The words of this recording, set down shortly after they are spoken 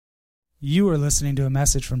You are listening to a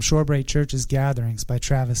message from Shorebreak Church's Gatherings by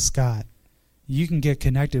Travis Scott. You can get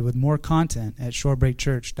connected with more content at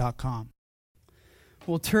shorebreakchurch.com.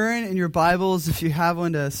 Well, turn in your Bibles, if you have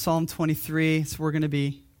one, to Psalm 23. So we're going to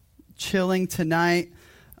be chilling tonight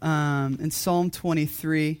in Psalm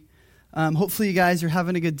 23. Hopefully you guys are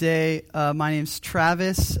having a good day. My name's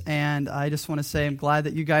Travis, and I just want to say I'm glad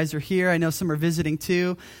that you guys are here. I know some are visiting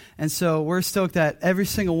too, and so we're stoked that every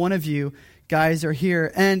single one of you guys are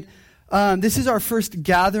here. And this is our first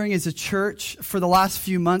gathering as a church. For the last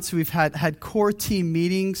few months, we've had core team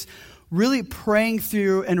meetings, really praying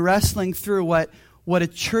through and wrestling through what a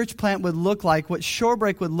church plant would look like, what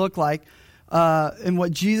Shorebreak would look like, and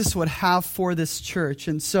what Jesus would have for this church.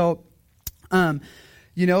 And so, what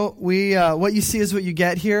you see is what you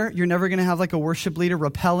get here. You're never going to have like a worship leader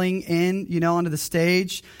rappelling in, onto the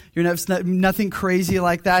stage. It's nothing crazy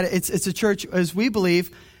like that. It's a church, as we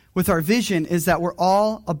believe, with our vision, is that we're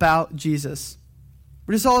all about Jesus.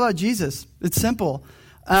 We're just all about Jesus. It's simple.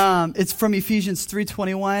 It's from Ephesians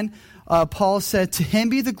 3:21. Paul said, "To him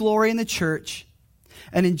be the glory in the church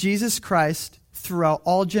and in Jesus Christ throughout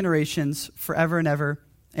all generations, forever and ever.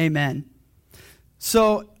 Amen."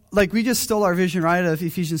 So, we just stole our vision right out of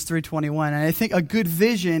Ephesians 3:21. And I think a good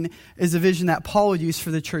vision is a vision that Paul would use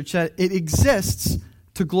for the church, that it exists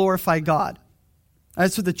to glorify God.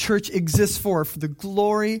 That's what the church exists for the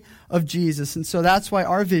glory of Jesus. And so that's why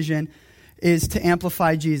our vision is to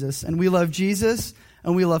amplify Jesus. And we love Jesus,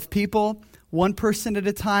 and we love people, one person at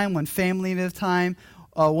a time, one family at a time,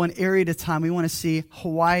 one area at a time. We want to see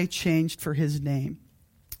Hawaii changed for his name.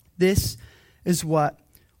 This is what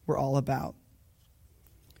we're all about.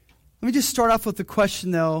 Let me just start off with the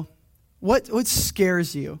question, though. What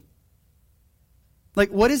scares you?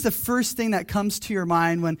 What is the first thing that comes to your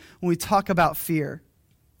mind when we talk about fear?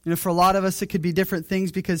 For a lot of us, it could be different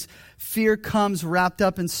things because fear comes wrapped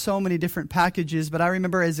up in so many different packages. But I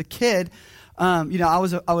remember as a kid, I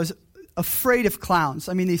was afraid of clowns.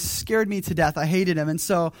 I mean, they scared me to death. I hated them. And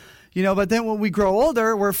so, but then when we grow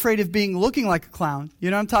older, we're afraid of looking like a clown. You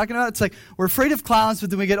know what I'm talking about? It's like we're afraid of clowns, but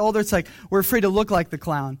then we get older, it's like we're afraid to look like the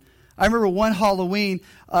clown. I remember one Halloween,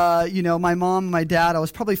 my mom and my dad, I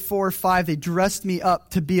was probably 4 or 5, they dressed me up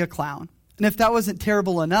to be a clown. And if that wasn't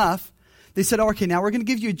terrible enough, they said, okay, now we're going to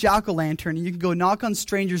give you a jack-o'-lantern, and you can go knock on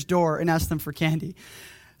strangers' door and ask them for candy.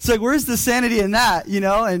 So where's the sanity in that,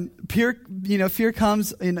 And fear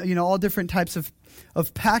comes in, all different types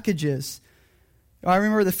of packages. I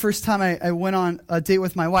remember the first time I went on a date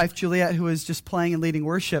with my wife, Juliet, who was just playing and leading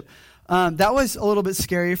worship. That was a little bit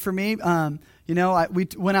scary for me. We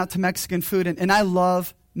went out to Mexican food, and I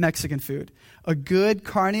love Mexican food. A good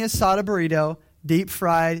carne asada burrito, deep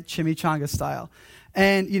fried chimichanga style.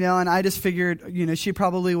 And, and I just figured, she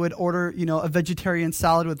probably would order, a vegetarian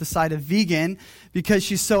salad with a side of vegan because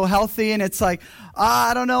she's so healthy. And it's like,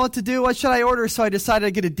 I don't know what to do. What should I order? So I decided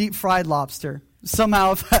I'd get a deep fried lobster.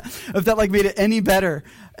 Somehow, if that made it any better.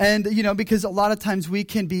 And, because a lot of times we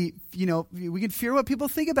can be, we can fear what people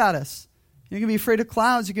think about us. You can be afraid of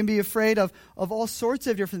clowns. You can be afraid of all sorts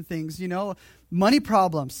of different things, Money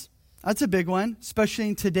problems. That's a big one, especially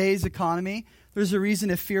in today's economy. There's a reason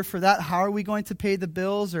to fear for that. How are we going to pay the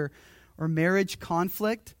bills, or marriage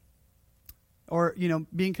conflict, or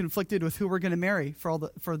being conflicted with who we're going to marry for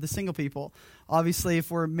the single people. Obviously, if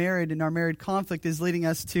we're married and our married conflict is leading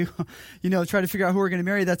us to try to figure out who we're going to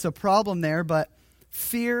marry, that's a problem there. But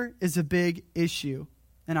fear is a big issue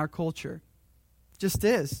in our culture. It just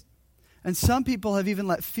is. And some people have even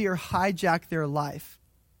let fear hijack their life.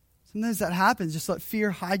 Sometimes that happens, just let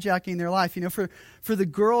fear hijacking their life. For the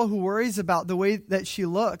girl who worries about the way that she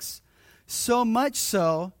looks, so much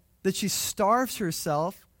so that she starves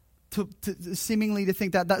herself to seemingly to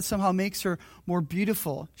think that somehow makes her more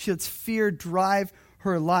beautiful. She lets fear drive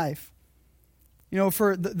her life.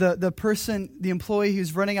 For the person, the employee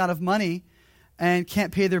who's running out of money and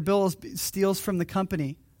can't pay their bills, steals from the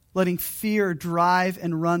company, letting fear drive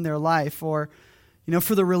and run their life. Or,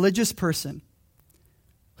 for the religious person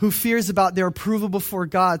who fears about their approval before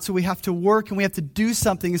God, so we have to work and we have to do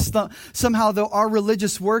something. Somehow, though, our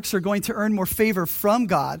religious works are going to earn more favor from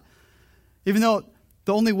God, even though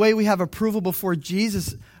the only way we have approval before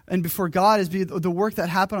Jesus and before God is the work that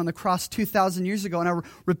happened on the cross 2,000 years ago, and our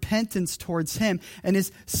repentance towards Him and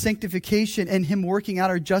His sanctification and Him working out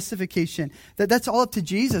our justification. That's all up to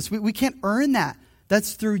Jesus. We can't earn that.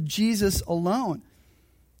 That's through Jesus alone.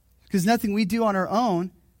 Because nothing we do on our own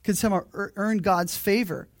can somehow earn God's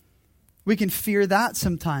favor. We can fear that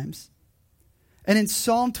sometimes. And in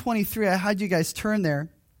Psalm 23, I had you guys turn there.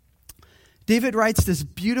 David writes this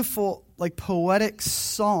beautiful, poetic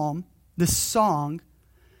psalm, this song,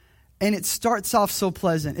 And it starts off so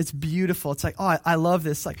pleasant. It's beautiful. It's like, oh, I love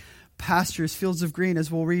this. Like pastures, fields of green, as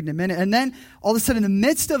we'll read in a minute. And then all of a sudden, in the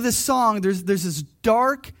midst of this song, there's this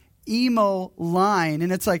dark, emo line.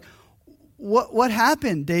 And it's like, what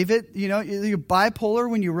happened, David? You're bipolar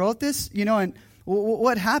when you wrote this? And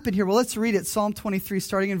what happened here? Well, let's read it. Psalm 23,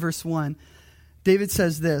 starting in verse 1. David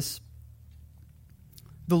says this,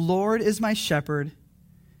 "The Lord is my shepherd,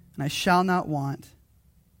 and I shall not want.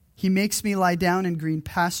 He makes me lie down in green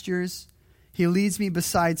pastures. He leads me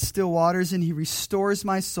beside still waters, and he restores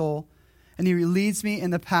my soul. And he leads me in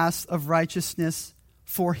the paths of righteousness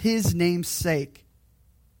for his name's sake.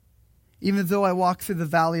 Even though I walk through the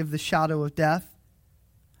valley of the shadow of death,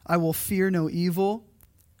 I will fear no evil,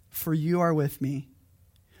 for you are with me.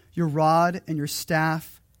 Your rod and your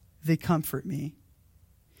staff, they comfort me.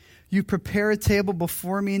 You prepare a table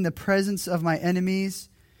before me in the presence of my enemies.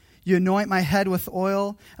 You anoint my head with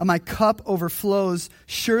oil, and my cup overflows.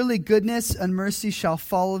 Surely goodness and mercy shall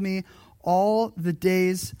follow me all the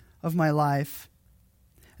days of my life,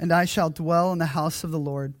 and I shall dwell in the house of the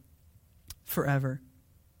Lord forever."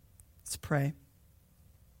 Let's pray.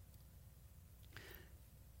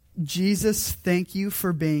 Jesus, thank you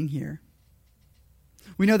for being here.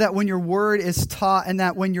 We know that when your word is taught and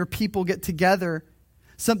that when your people get together,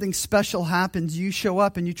 something special happens. You show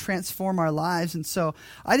up and you transform our lives. And so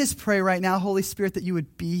I just pray right now, Holy Spirit, that you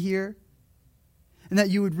would be here and that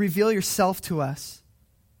you would reveal yourself to us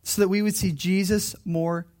so that we would see Jesus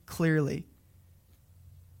more clearly.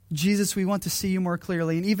 Jesus, we want to see you more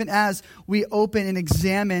clearly. And even as we open and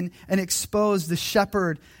examine and expose the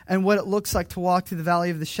shepherd and what it looks like to walk through the valley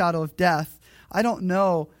of the shadow of death, I don't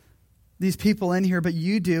know these people in here, but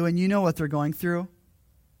you do, and you know what they're going through.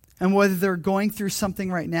 And whether they're going through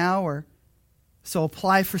something right now or so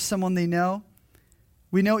apply for someone they know,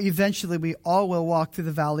 we know eventually we all will walk through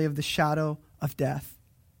the valley of the shadow of death.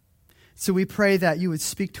 So we pray that you would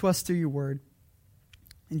speak to us through your word.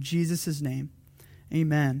 In Jesus' name.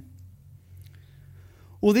 Amen.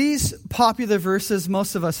 Well, these popular verses,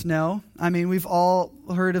 most of us know. I mean, we've all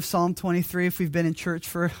heard of Psalm 23 if we've been in church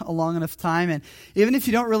for a long enough time. And even if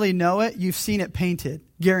you don't really know it, you've seen it painted,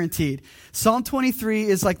 guaranteed. Psalm 23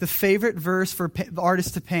 is like the favorite verse for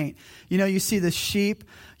artists to paint. You see the sheep,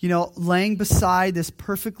 laying beside this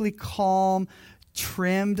perfectly calm,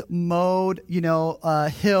 trimmed, mowed,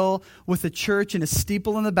 hill with a church and a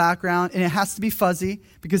steeple in the background. And it has to be fuzzy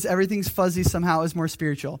because everything's fuzzy somehow is more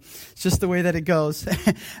spiritual. It's just the way that it goes.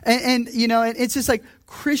 and it's just like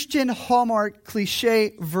Christian hallmark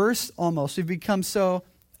cliche verse almost. We've become so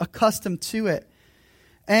accustomed to it.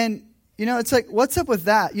 And, it's like, what's up with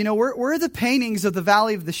that? Where are the paintings of the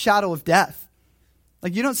valley of the shadow of death?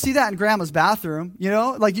 Like, you don't see that in grandma's bathroom,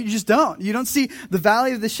 Like, you just don't. You don't see the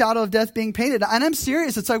valley of the shadow of death being painted. And I'm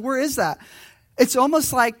serious. It's like, where is that? It's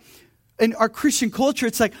almost like in our Christian culture,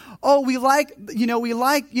 it's like, oh, we like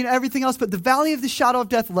everything else. But the valley of the shadow of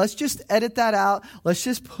death, let's just edit that out. Let's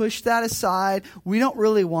just push that aside. We don't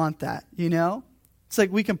really want that, It's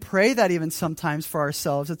like we can pray that even sometimes for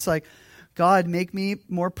ourselves. It's like, God, make me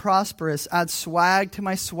more prosperous, add swag to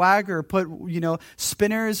my swagger, put,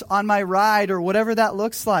 spinners on my ride or whatever that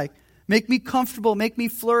looks like. Make me comfortable, make me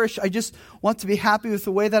flourish. I just want to be happy with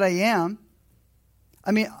the way that I am.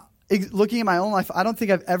 I mean, looking at my own life, I don't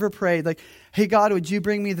think I've ever prayed like, hey, God, would you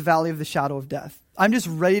bring me the valley of the shadow of death? I'm just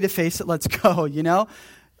ready to face it. Let's go,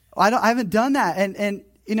 I haven't done that.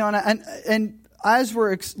 And as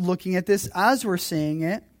we're looking at this, as we're seeing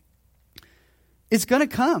it, it's going to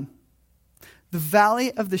come. The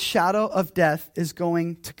valley of the shadow of death is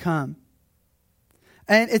going to come.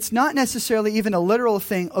 And it's not necessarily even a literal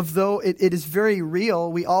thing, although it is very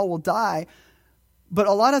real. We all will die. But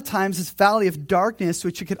a lot of times this valley of darkness,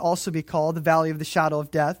 which it could also be called the valley of the shadow of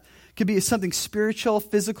death, could be something spiritual,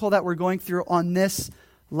 physical that we're going through on this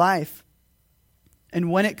life. And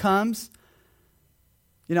when it comes,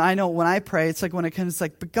 I know when I pray, it's like when it comes, it's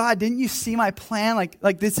like, but God, didn't you see my plan?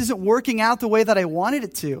 Like this isn't working out the way that I wanted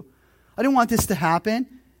it to. I didn't want this to happen.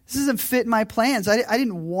 This doesn't fit my plans. I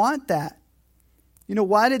didn't want that.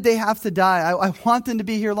 Why did they have to die? I want them to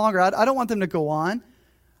be here longer. I don't want them to go on.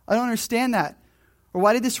 I don't understand that. Or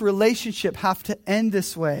why did this relationship have to end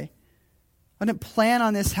this way? I didn't plan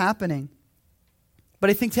on this happening. But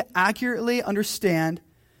I think to accurately understand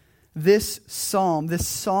this psalm, this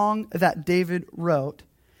song that David wrote,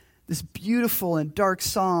 this beautiful and dark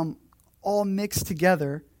psalm all mixed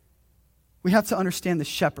together, we have to understand the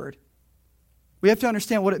shepherd. We have to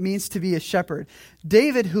understand what it means to be a shepherd.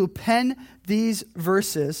 David, who penned these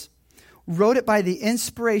verses, wrote it by the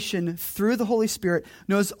inspiration through the Holy Spirit,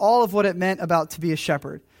 knows all of what it meant about to be a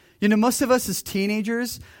shepherd. Most of us as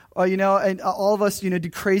teenagers, and all of us, do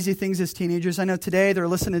crazy things as teenagers. I know today they're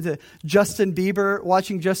listening to Justin Bieber,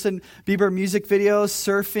 watching Justin Bieber music videos,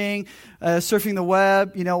 surfing the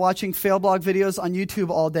web, watching fail blog videos on YouTube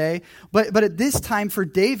all day. But at this time for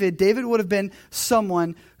David would have been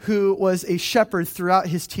someone who was a shepherd throughout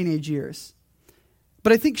his teenage years.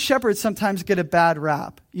 But I think shepherds sometimes get a bad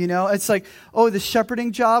rap. It's like, the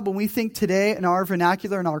shepherding job, when we think today in our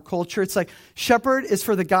vernacular, in our culture, it's like shepherd is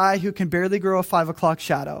for the guy who can barely grow a 5 o'clock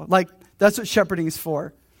shadow. Like, that's what shepherding is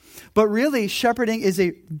for. But really, shepherding is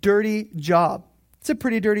a dirty job. It's a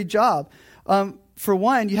pretty dirty job. For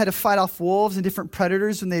one, you had to fight off wolves and different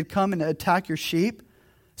predators when they'd come and attack your sheep.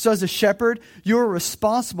 So as a shepherd, you were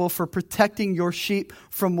responsible for protecting your sheep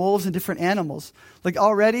from wolves and different animals. Like,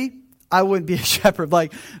 already, I wouldn't be a shepherd.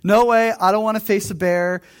 Like, no way. I don't want to face a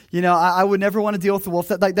bear. I would never want to deal with the wolf.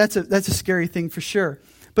 That's a scary thing for sure.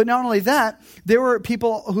 But not only that, there were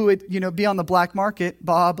people who would, be on the black market,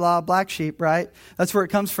 blah, blah, black sheep, right? That's where it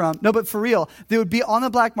comes from. No, but for real, they would be on the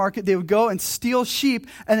black market. They would go and steal sheep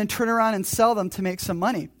and then turn around and sell them to make some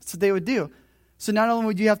money. That's what they would do. So not only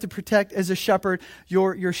would you have to protect, as a shepherd,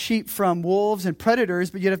 your sheep from wolves and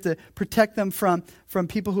predators, but you'd have to protect them from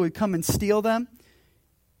people who would come and steal them.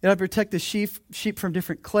 You have to protect the sheep from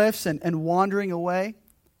different cliffs and wandering away,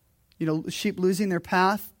 sheep losing their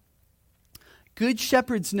path. Good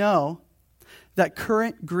shepherds know that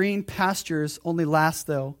current green pastures only last,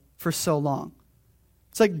 though, for so long.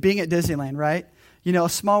 It's like being at Disneyland, right? A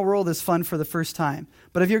small world is fun for the first time.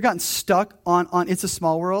 But have you ever gotten stuck on It's a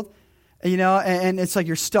Small World? And it's like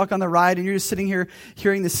you're stuck on the ride and you're just sitting here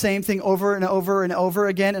hearing the same thing over and over and over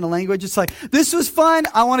again in a language. It's like, this was fun.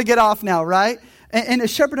 I want to get off now, right? And a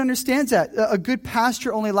shepherd understands that. A good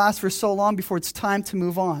pasture only lasts for so long before it's time to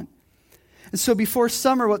move on. And so before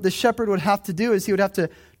summer, what the shepherd would have to do is he would have to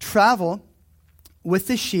travel with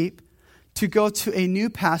the sheep to go to a new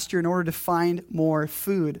pasture in order to find more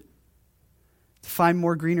food, to find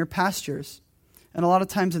more greener pastures. And a lot of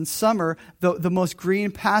times in summer, the most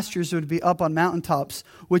green pastures would be up on mountaintops,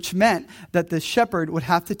 which meant that the shepherd would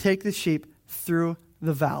have to take the sheep through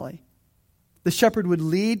the valley. The shepherd would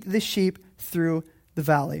lead the sheep through the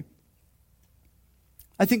valley.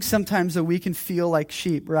 I think sometimes that we can feel like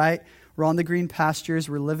sheep, right? We're on the green pastures,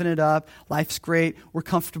 we're living it up, life's great, we're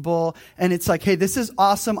comfortable, and it's like, hey, this is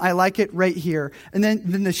awesome, I like it right here. And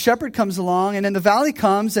then the shepherd comes along, and then the valley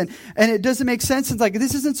comes, and it doesn't make sense. It's like,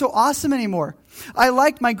 this isn't so awesome anymore. I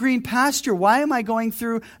like my green pasture. Why am I going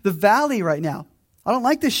through the valley right now? I don't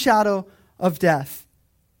like the shadow of death.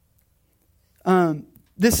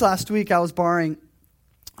 This last week, I was borrowing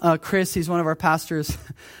Chris, he's one of our pastors,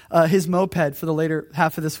 his moped for the later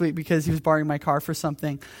half of this week because he was borrowing my car for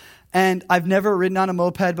something. And I've never ridden on a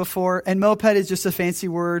moped before. And moped is just a fancy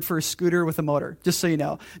word for a scooter with a motor, just so you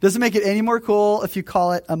know. Doesn't make it any more cool if you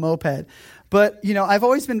call it a moped. But, I've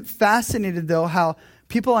always been fascinated, though, how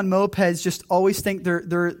people on mopeds just always think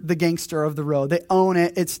they're the gangster of the road. They own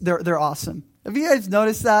it. They're awesome. Have you guys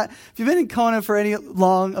noticed that? If you've been in Kona for any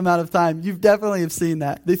long amount of time, you've definitely have seen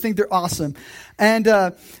that. They think they're awesome. And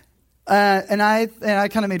I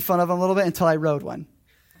kind of made fun of them a little bit until I rode one.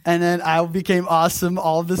 And then I became awesome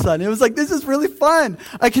all of a sudden. It was like, this is really fun.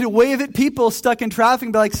 I could wave at people stuck in traffic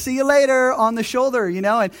and be like, see you later on the shoulder,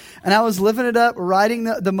 And I was living it up, riding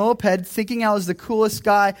the moped, thinking I was the coolest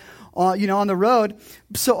guy, on the road.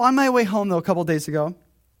 So on my way home, though, a couple days ago,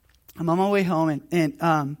 I'm on my way home and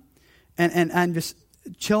I'm just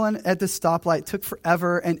chilling at the stoplight. It took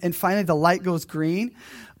forever. And finally the light goes green.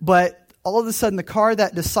 But all of a sudden, the car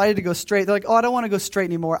that decided to go straight, they're like, I don't want to go straight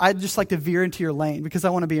anymore. I'd just like to veer into your lane because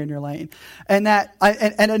I want to be in your lane. And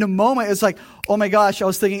in a moment, it was like, oh my gosh, I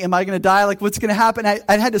was thinking, am I going to die? Like, what's going to happen?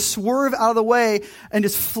 I had to swerve out of the way and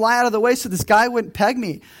just fly out of the way so this guy wouldn't peg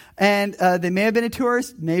me. And they may have been a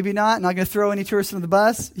tourist, maybe not. I'm not going to throw any tourists under the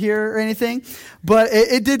bus here or anything. But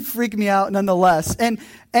it did freak me out nonetheless. And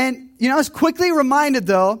I was quickly reminded,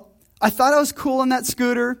 though, I thought I was cool on that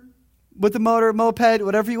scooter, with the motor, moped,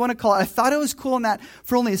 whatever you want to call it. I thought it was cool in that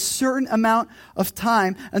for only a certain amount of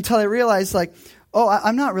time until I realized,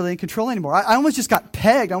 I'm not really in control anymore. I almost just got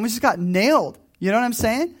pegged. I almost just got nailed. You know what I'm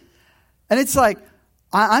saying? And it's like,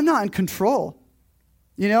 I'm not in control.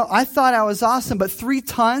 I thought I was awesome, but 3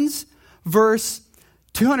 tons versus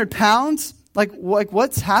 200 pounds, like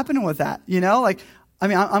what's happening with that? I'm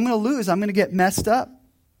going to lose. I'm going to get messed up.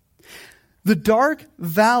 The dark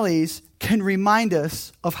valleys can remind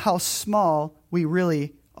us of how small we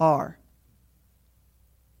really are.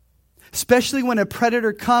 Especially when a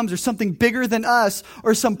predator comes or something bigger than us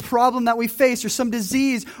or some problem that we face or some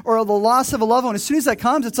disease or the loss of a loved one. As soon as that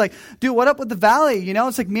comes, it's like, dude, what up with the valley? You know,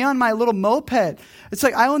 it's like me on my little moped. It's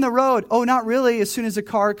like I own the road. Oh, not really. As soon as a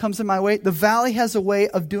car comes in my way, the valley has a way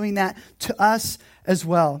of doing that to us as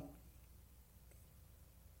well.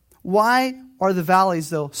 Why are the valleys,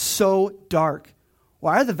 though, so dark?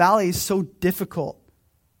 Why are the valleys so difficult?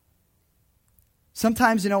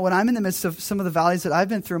 Sometimes, when I'm in the midst of some of the valleys that I've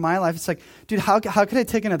been through in my life, it's like, dude, how could I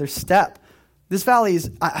take another step? This valley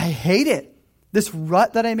I hate it. This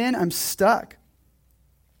rut that I'm in, I'm stuck.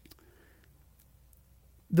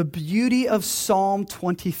 The beauty of Psalm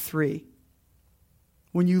 23,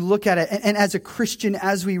 when you look at it, and as a Christian,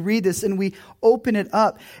 as we read this and we open it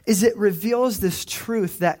up, is it reveals this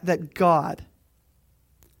truth that God,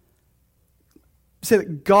 say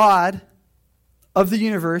that God of the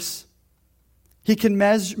universe, He can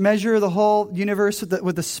measure the whole universe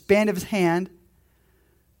with the span of His hand.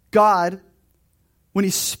 God, when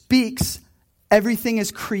He speaks, everything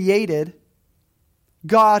is created.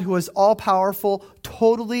 God, who is all-powerful,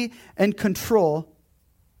 totally in control,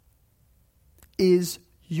 is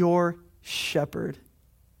your shepherd.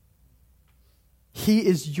 He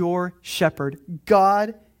is your shepherd.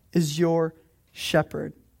 God is your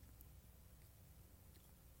shepherd.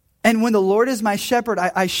 And when the Lord is my shepherd,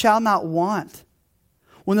 I shall not want.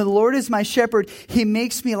 When the Lord is my shepherd, He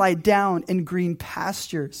makes me lie down in green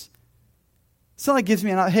pastures. It's not like gives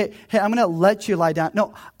me hey, I'm going to let you lie down.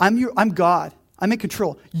 No, I'm God. I'm in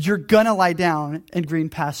control. You're going to lie down in green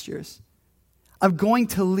pastures. I'm going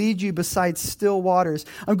to lead you beside still waters.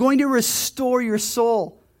 I'm going to restore your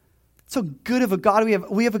soul. So good of a God we have.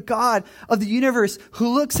 We have a God of the universe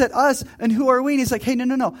who looks at us, and who are we? And He's like, hey,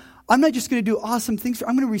 no. I'm not just going to do awesome things.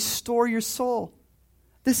 I'm going to restore your soul.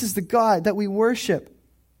 This is the God that we worship.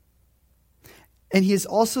 And He is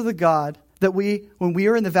also the God that when we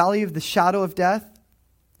are in the valley of the shadow of death,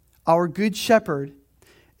 our good shepherd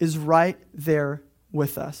is right there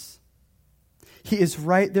with us. He is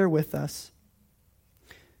right there with us.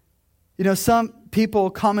 Some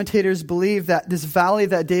people, commentators, believe that this valley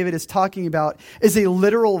that David is talking about is a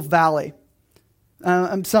literal valley.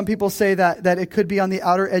 Some people say that it could be on the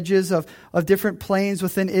outer edges of different plains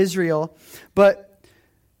within Israel. But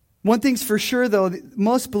one thing's for sure, though,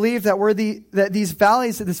 most believe that this valley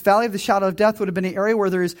of the shadow of death would have been an area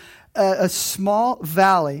where there's a small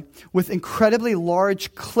valley with incredibly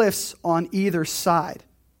large cliffs on either side.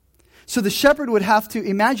 So the shepherd would have to,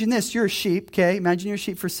 imagine this, you're a sheep, okay? Imagine you're a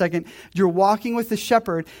sheep for a second. You're walking with the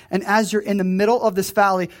shepherd, and as you're in the middle of this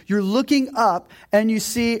valley, you're looking up, and you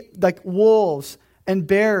see like wolves and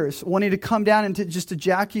bears wanting to come down and to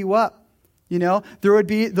jack you up. There would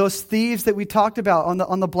be those thieves that we talked about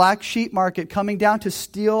on the black sheep market coming down to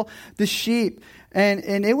steal the sheep.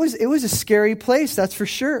 And it was a scary place, that's for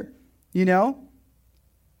sure,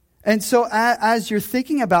 And so as you're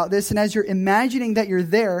thinking about this and as you're imagining that you're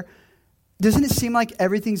there, doesn't it seem like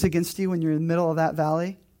everything's against you when you're in the middle of that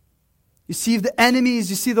valley? You see the enemies,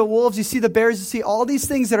 you see the wolves, you see the bears, you see all these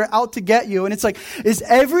things that are out to get you. And it's like, is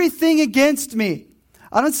everything against me?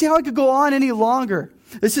 I don't see how I could go on any longer.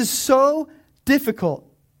 This is so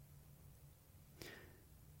difficult.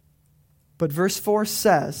 But verse 4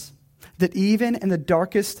 says that even in the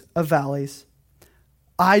darkest of valleys,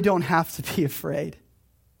 I don't have to be afraid.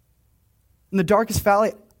 In the darkest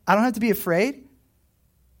valley, I don't have to be afraid.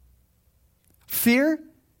 Fear,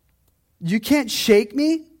 you can't shake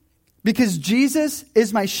me because Jesus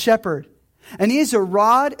is my shepherd. And He has a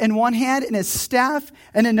rod in one hand and a staff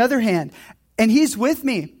in another hand. And He's with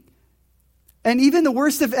me. And even the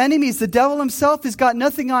worst of enemies, the devil himself, has got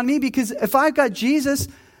nothing on me because if I've got Jesus,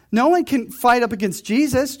 no one can fight up against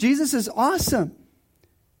Jesus. Jesus is awesome.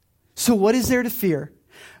 So what is there to fear?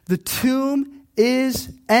 The tomb is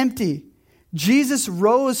empty. Jesus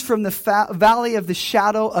rose from the valley of the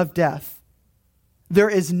shadow of death. There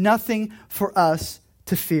is nothing for us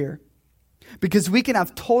to fear because we can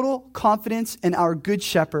have total confidence in our good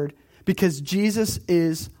shepherd because Jesus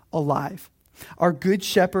is alive. Our good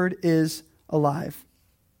shepherd is alive.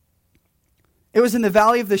 It was in the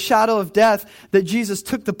valley of the shadow of death that Jesus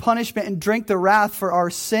took the punishment and drank the wrath for our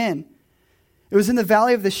sin. It was in the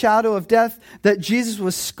valley of the shadow of death that Jesus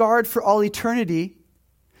was scarred for all eternity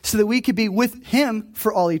so that we could be with Him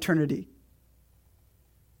for all eternity.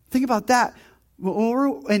 Think about that. When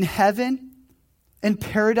we're in heaven, in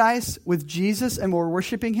paradise with Jesus and we're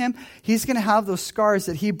worshiping Him, He's going to have those scars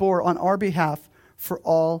that He bore on our behalf for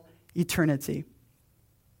all eternity.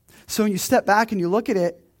 So when you step back and you look at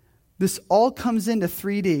it, this all comes into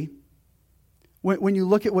 3D. When you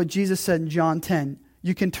look at what Jesus said in John 10,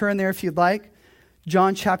 you can turn there if you'd like.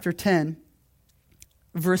 John chapter 10,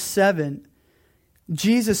 verse 7,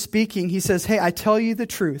 Jesus speaking, he says, hey, I tell you the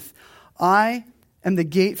truth. I am the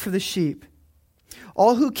gate for the sheep.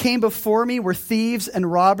 All who came before me were thieves and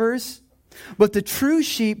robbers, but the true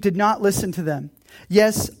sheep did not listen to them.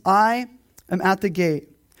 Yes, I am at the gate,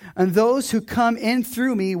 and those who come in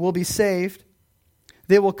through me will be saved.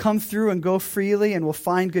 They will come through and go freely and will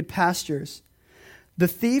find good pastures. The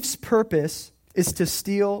thief's purpose is to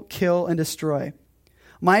steal, kill, and destroy.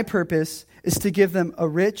 My purpose is to give them a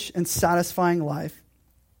rich and satisfying life.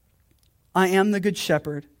 I am the good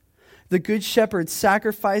shepherd. The good shepherd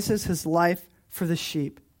sacrifices his life for the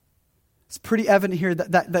sheep. It's pretty evident here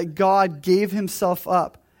that God gave himself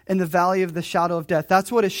up in the valley of the shadow of death.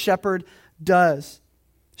 That's what a shepherd does.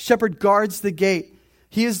 Shepherd guards the gate.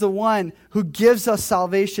 He is the one who gives us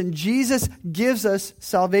salvation. Jesus gives us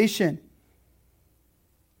salvation.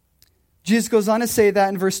 Jesus goes on to say that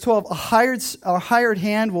in verse 12, a hired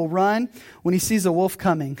hand will run when he sees a wolf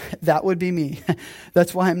coming. That would be me.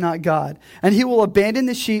 That's why I'm not God. And he will abandon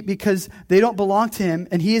the sheep because they don't belong to him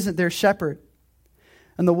and he isn't their shepherd.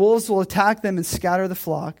 And the wolves will attack them and scatter the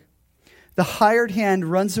flock. The hired hand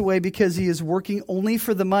runs away because he is working only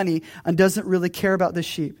for the money and doesn't really care about the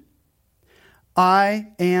sheep.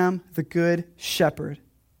 I am the good shepherd.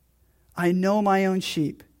 I know my own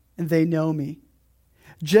sheep and they know me.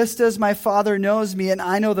 Just as my Father knows me and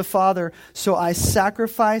I know the Father, so I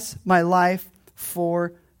sacrifice my life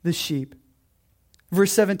for the sheep.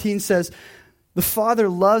 Verse 17 says, the Father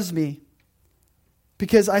loves me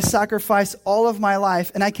because I sacrifice all of my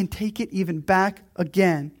life and I can take it even back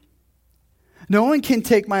again. No one can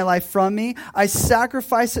take my life from me. I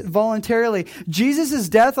sacrifice it voluntarily. Jesus'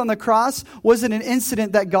 death on the cross wasn't an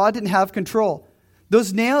incident that God didn't have control.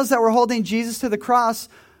 Those nails that were holding Jesus to the cross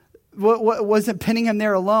wasn't pinning him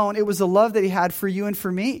there alone. It was the love that he had for you and for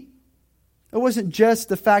me. It wasn't just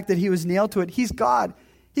the fact that he was nailed to it. He's God.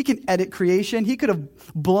 He can edit creation. He could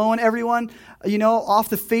have blown everyone, off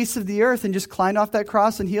the face of the earth and just climbed off that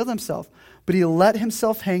cross and healed himself. But he let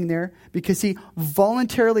himself hang there because he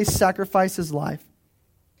voluntarily sacrificed his life.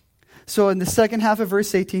 So in the second half of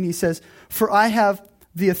verse 18, he says, for I have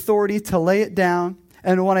the authority to lay it down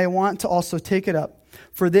and when I want to also take it up.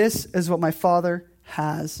 For this is what my Father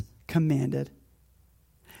has commanded.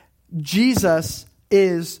 Jesus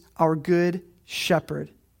is our good shepherd.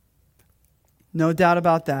 No doubt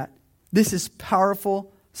about that. This is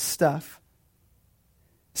powerful stuff.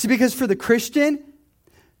 See, because for the Christian,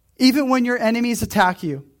 even when your enemies attack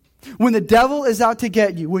you, when the devil is out to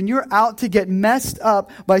get you, when you're out to get messed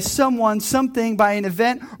up by someone, something, by an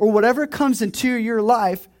event, or whatever comes into your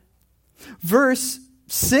life, verse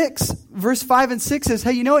 5 and 6 says,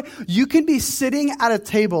 hey, you know what? You can be sitting at a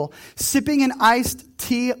table, sipping an iced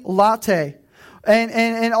tea latte,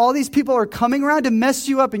 and all these people are coming around to mess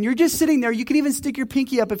you up, and you're just sitting there. You can even stick your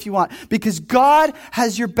pinky up if you want, because God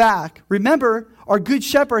has your back. Remember, our good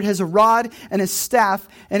shepherd has a rod and a staff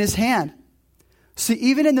in his hand. So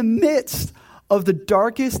even in the midst of the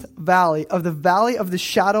darkest valley, of the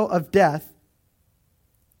shadow of death,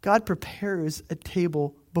 God prepares a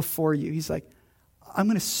table before you. He's like, I'm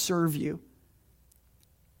going to serve you.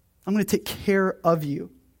 I'm going to take care of you.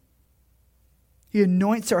 He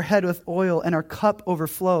anoints our head with oil and our cup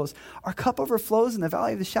overflows. Our cup overflows in the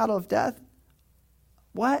valley of the shadow of death.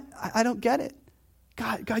 What? I don't get it.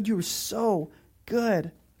 God, you are so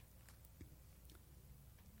good.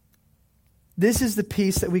 This is the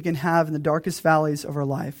peace that we can have in the darkest valleys of our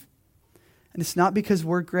life. And it's not because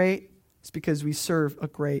we're great. It's because we serve a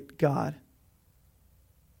great God.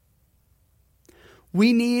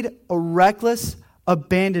 We need a reckless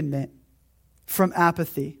abandonment from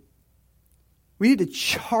apathy. We need to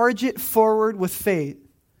charge it forward with faith.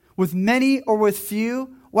 With many or with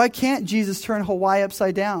few, why can't Jesus turn Hawaii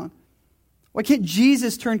upside down? Why can't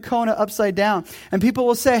Jesus turn Kona upside down? And people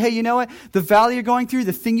will say, hey, you know what? The valley you're going through,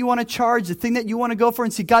 the thing you want to charge, the thing that you want to go for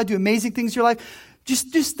and see God do amazing things in your life,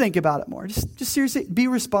 just think about it more. Just seriously, be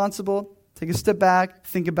responsible. Take a step back.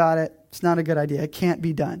 Think about it. It's not a good idea. It can't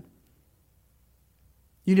be done.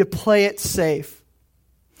 You need to play it safe.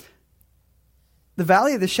 The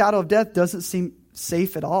valley of the shadow of death doesn't seem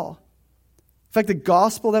safe at all. In fact, the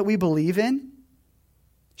gospel that we believe in,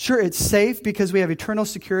 sure, it's safe because we have eternal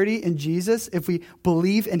security in Jesus. If we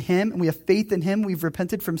believe in him and we have faith in him, we've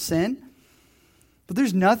repented from sin. But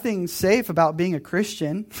there's nothing safe about being a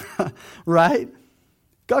Christian, right?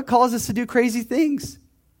 God calls us to do crazy things.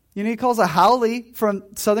 He calls a Howley from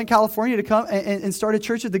Southern California to come and start a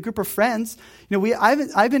church with a group of friends.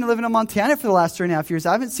 I've been living in Montana for the last 3.5 years.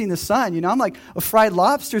 I haven't seen the sun. I'm like a fried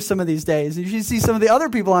lobster some of these days. And you should see some of the other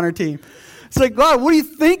people on our team. It's like, God, what are you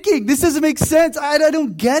thinking? This doesn't make sense. I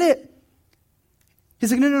don't get it.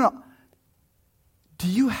 He's like, no. Do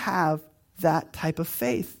you have that type of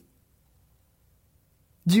faith?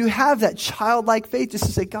 Do you have that childlike faith just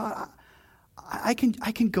to say, God, I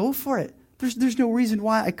can go for it. There's no reason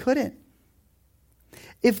why I couldn't.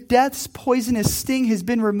 If death's poisonous sting has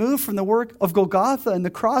been removed from the work of Golgotha and the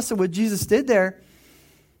cross and what Jesus did there,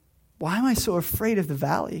 why am I so afraid of the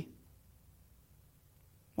valley?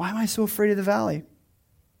 Why am I so afraid of the valley?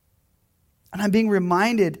 And I'm being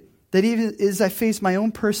reminded that even as I face my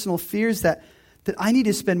own personal fears, that I need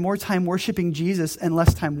to spend more time worshiping Jesus and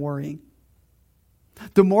less time worrying.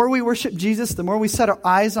 The more we worship Jesus, the more we set our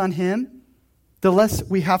eyes on him, the less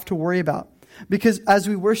we have to worry about. Because as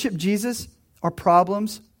we worship Jesus, our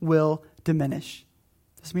problems will diminish.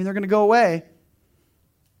 Doesn't mean they're going to go away.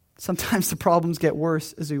 Sometimes the problems get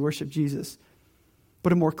worse as we worship Jesus.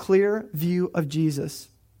 But a more clear view of Jesus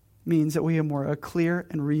means that we have a clear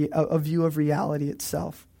and a view of reality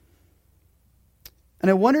itself.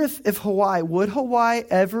 And I wonder if Hawaii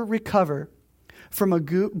ever recover from a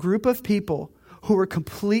group of people who were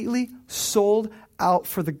completely sold out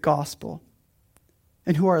for the gospel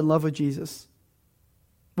and who are in love with Jesus?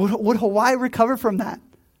 Would Hawaii recover from that?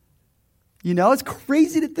 You know, it's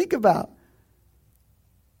crazy to think about.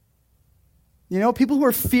 You know, people who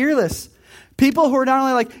are fearless. People who are not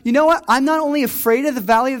only like, you know what? I'm not only afraid of the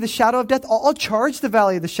valley of the shadow of death, I'll charge the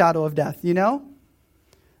valley of the shadow of death, you know?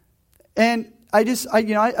 And I just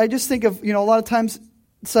think of, you know, a lot of times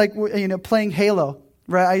it's like, you know, playing Halo,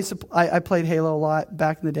 right? I played Halo a lot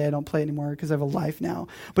back in the day. I don't play anymore because I have a life now.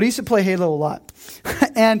 But I used to play Halo a lot.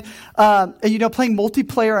 and you know, playing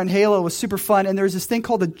multiplayer on Halo was super fun. And there's this thing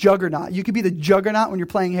called the Juggernaut. You could be the Juggernaut when you're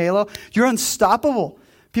playing Halo. You're unstoppable.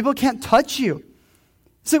 People can't touch you.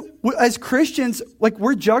 So as Christians, like,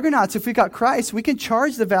 we're juggernauts. If we got Christ, we can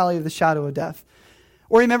charge the valley of the shadow of death.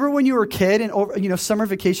 Or remember when you were a kid and over, you know, summer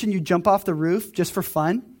vacation, you jump off the roof just for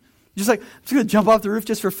fun? Just like, I'm just going to jump off the roof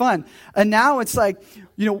just for fun. And now it's like,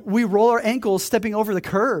 you know, we roll our ankles stepping over the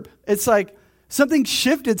curb. It's like something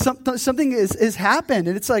shifted, something is happened.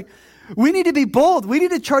 And it's like, we need to be bold. We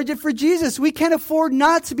need to charge it for Jesus. We can't afford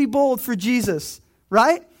not to be bold for Jesus,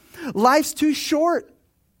 right? Life's too short.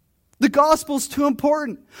 The gospel's too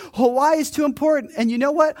important. Hawaii is too important. And you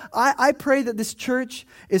know what? I pray that this church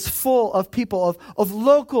is full of people, of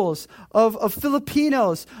locals, of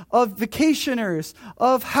Filipinos, of vacationers,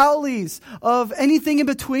 of haoles, of anything in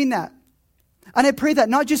between that. And I pray that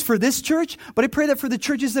not just for this church, but I pray that for the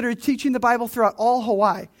churches that are teaching the Bible throughout all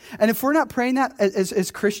Hawaii. And if we're not praying that as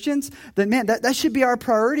Christians, then man, that should be our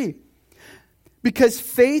priority. Because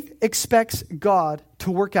faith expects God to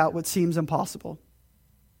work out what seems impossible.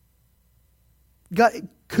 God,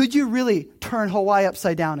 could you really turn Hawaii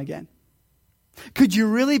upside down again? Could you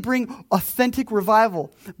really bring authentic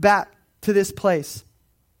revival back to this place?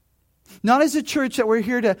 Not as a church that we're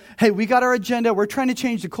here to, hey, we got our agenda, we're trying to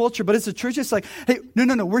change the culture, but as a church it's like, hey,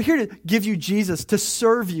 no, we're here to give you Jesus, to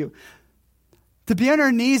serve you, to be on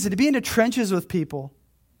our knees and to be in the trenches with people.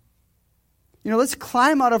 You know, let's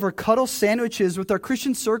climb out of our cuddle sandwiches with our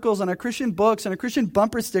Christian circles and our Christian books and our Christian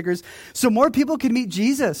bumper stickers so more people can meet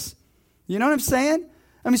Jesus. You know what I'm saying?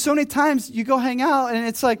 I mean, so many times you go hang out and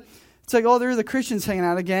it's like, oh, there are the Christians hanging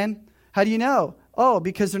out again. How do you know? Oh,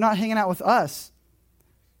 because they're not hanging out with us.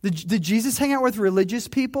 Did Jesus hang out with religious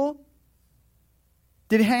people?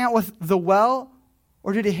 Did he hang out with the well?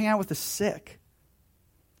 Or did he hang out with the sick?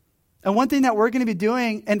 And one thing that we're going to be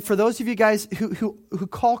doing, and for those of you guys who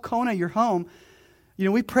call Kona your home, you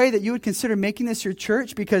know, we pray that you would consider making this your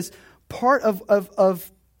church, because part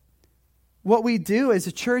of what we do as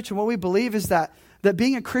a church and what we believe is that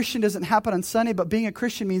being a Christian doesn't happen on Sunday, but being a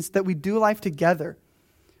Christian means that we do life together.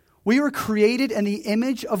 We were created in the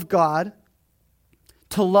image of God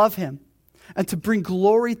to love him and to bring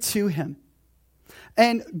glory to him.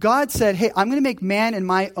 And God said, hey, I'm going to make man in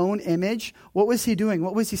my own image. What was he doing?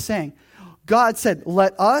 What was he saying? God said,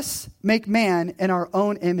 let us make man in our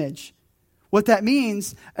own image. What that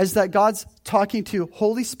means is that God's talking to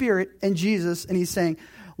Holy Spirit and Jesus, and he's saying,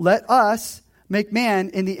 let us make man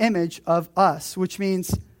in the image of us, which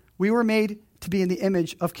means we were made to be in the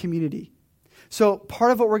image of community. So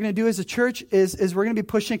part of what we're going to do as a church is we're going to be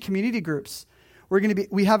pushing community groups.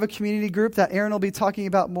 We have a community group that Aaron will be talking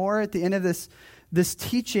about more at the end of this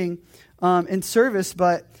teaching in service.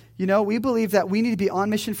 But, you know, we believe that we need to be on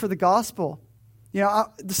mission for the gospel. You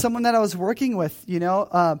know, someone that I was working with, you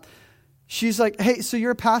know, she's like, hey, so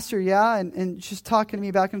you're a pastor, yeah? And she's talking to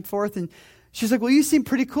me back and forth. And she's like, well, you seem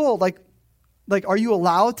pretty cool. Like, are you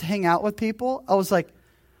allowed to hang out with people? I was like,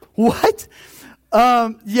 what?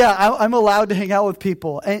 I'm allowed to hang out with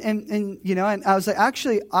people. And you know, and I was like,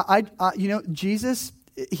 actually, I you know, Jesus,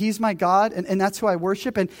 he's my God, and that's who I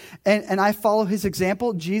worship, and I follow his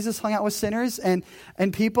example. Jesus hung out with sinners and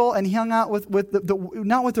people, and he hung out with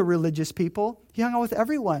not with the religious people. He hung out with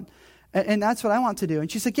everyone. And that's what I want to do.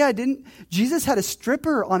 And she's like, yeah, Jesus had a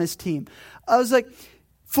stripper on his team. I was like,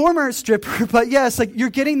 former stripper, but yes, like you're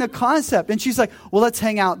getting the concept. And she's like, well, let's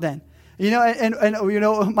hang out then. You know, and you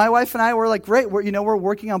know, my wife and I were like, great. We're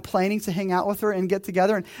working on planning to hang out with her and get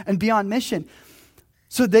together and be on mission,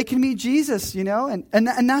 so they can meet Jesus. You know,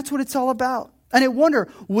 and that's what it's all about. And I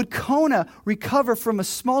wonder, would Kona recover from a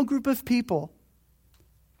small group of people?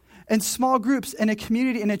 And small groups in a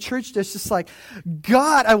community, in a church that's just like,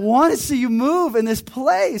 God, I want to see you move in this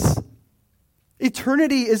place.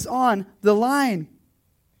 Eternity is on the line.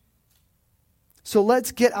 So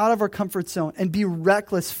let's get out of our comfort zone and be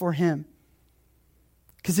reckless for him.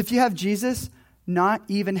 Because if you have Jesus, not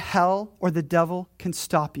even hell or the devil can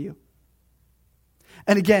stop you.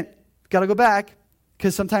 And again, got to go back,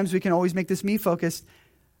 because sometimes we can always make this me focused.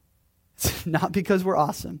 It's not because we're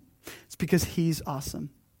awesome. It's because he's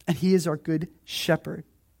awesome. And he is our good shepherd.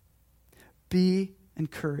 Be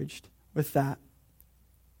encouraged with that.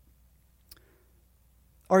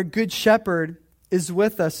 Our good shepherd is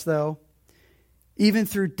with us, though, even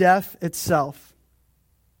through death itself.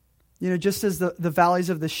 You know, just as the valleys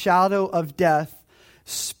of the shadow of death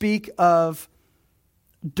speak of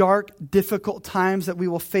dark, difficult times that we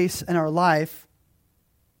will face in our life,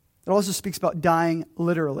 it also speaks about dying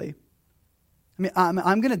literally. I mean,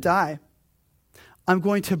 I'm going to die. I'm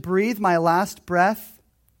going to breathe my last breath.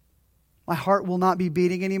 My heart will not be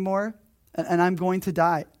beating anymore, and I'm going to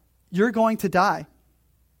die. You're going to die.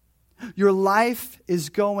 Your life is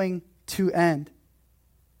going to end.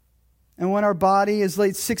 And when our body is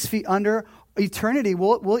laid 6 feet under eternity,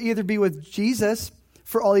 we'll either be with Jesus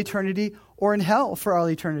for all eternity or in hell for all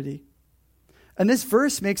eternity. And this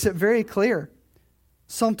verse makes it very clear.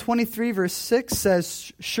 Psalm 23 verse 6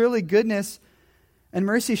 says, surely goodness and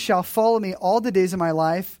mercy shall follow me all the days of my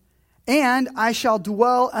life, and I shall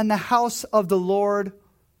dwell in the house of the Lord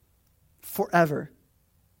forever.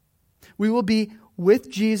 We will be with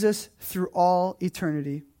Jesus through all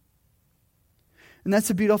eternity. And that's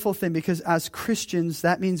a beautiful thing, because as Christians,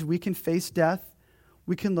 that means we can face death.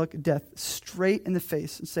 We can look death straight in the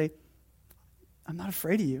face and say, I'm not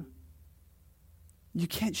afraid of you. You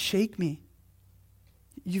can't shake me.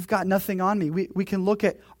 You've got nothing on me. We can look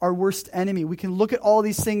at our worst enemy. We can look at all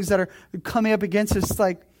these things that are coming up against us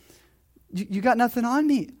like, you got nothing on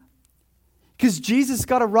me. Because Jesus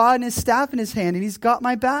got a rod and his staff in his hand, and he's got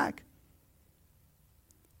my back.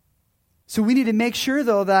 So we need to make sure,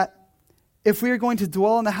 though, that if we are going to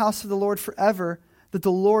dwell in the house of the Lord forever, that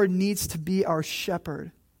the Lord needs to be our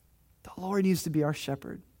shepherd. The Lord needs to be our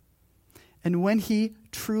shepherd. And when he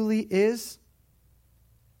truly is,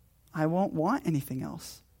 I won't want anything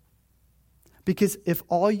else. Because if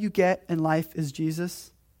all you get in life is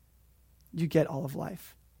Jesus, you get all of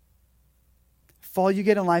life. If all you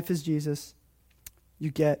get in life is Jesus, you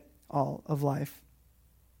get all of life.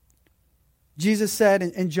 Jesus said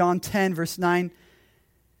in John 10, verse 9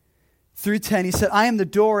 through 10, he said, I am the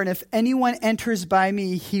door, and if anyone enters by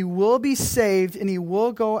me, he will be saved, and he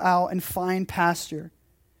will go out and find pasture.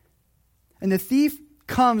 And the thief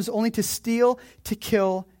comes only to steal, to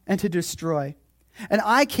kill, and to destroy. And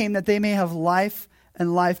I came that they may have life,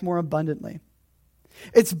 and life more abundantly.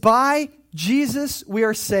 It's by Jesus we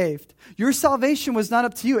are saved. Your salvation was not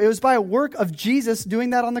up to you. It was by a work of Jesus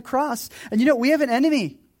doing that on the cross. And you know, we have an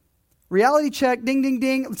enemy. Reality check, ding, ding,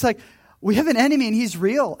 ding. It's like, we have an enemy, and he's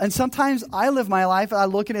real. And sometimes I live my life, and I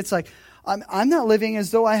look, and it's like, I'm not living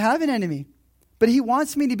as though I have an enemy. But he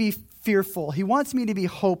wants me to be fearful. He wants me to be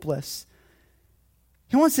hopeless.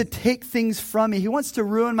 He wants to take things from me. He wants to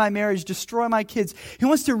ruin my marriage, destroy my kids. He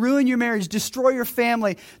wants to ruin your marriage, destroy your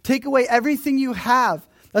family, take away everything you have.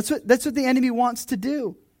 That's what the enemy wants to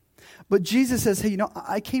do. But Jesus says, hey, you know,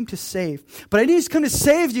 I came to save. But I didn't just come to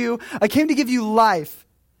save you. I came to give you life.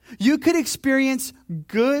 You could experience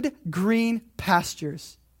good green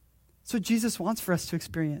pastures. That's what Jesus wants for us to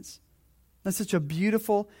experience. That's such a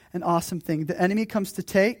beautiful and awesome thing. The enemy comes to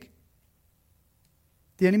take.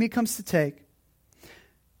 The enemy comes to take.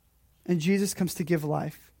 And Jesus comes to give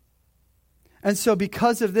life. And so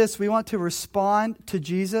because of this, we want to respond to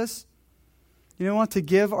Jesus. You know, we want to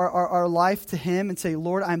give our life to him and say,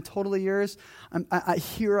 Lord, I'm totally yours.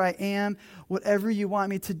 Here I am. Whatever you want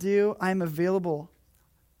me to do, I'm available.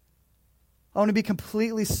 I want to be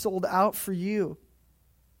completely sold out for you.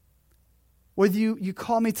 Whether you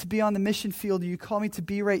call me to be on the mission field, or you call me to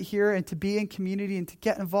be right here and to be in community and to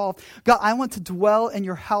get involved. God, I want to dwell in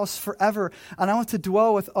your house forever. And I want to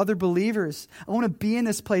dwell with other believers. I want to be in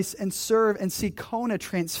this place and serve and see Kona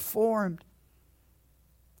transformed.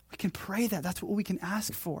 We can pray that. That's what we can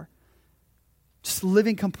ask for. Just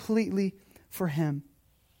living completely for him.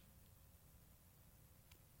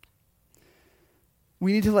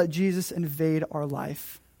 We need to let Jesus invade our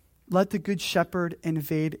life. Let the Good Shepherd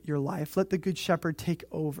invade your life. Let the Good Shepherd take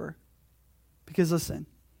over. Because listen,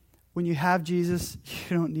 when you have Jesus,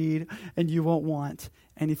 you don't need and you won't want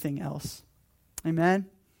anything else. Amen?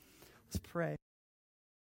 Let's pray.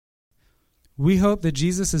 We hope that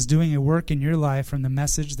Jesus is doing a work in your life from the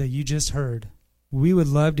message that you just heard. We would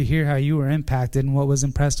love to hear how you were impacted and what was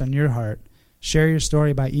impressed on your heart. Share your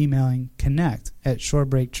story by emailing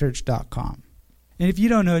connect@shorebreakchurch.com. And if you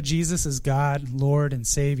don't know Jesus as God, Lord, and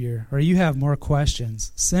Savior, or you have more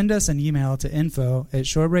questions, send us an email to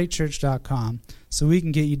info@shorebreakchurch.com so we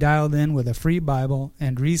can get you dialed in with a free Bible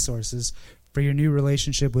and resources for your new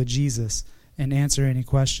relationship with Jesus and answer any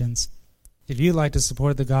questions. If you'd like to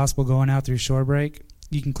support the gospel going out through Shorebreak,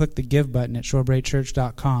 you can click the Give button at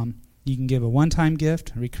shorebreakchurch.com. You can give a one-time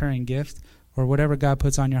gift, a recurring gift, or whatever God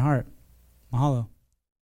puts on your heart. Mahalo.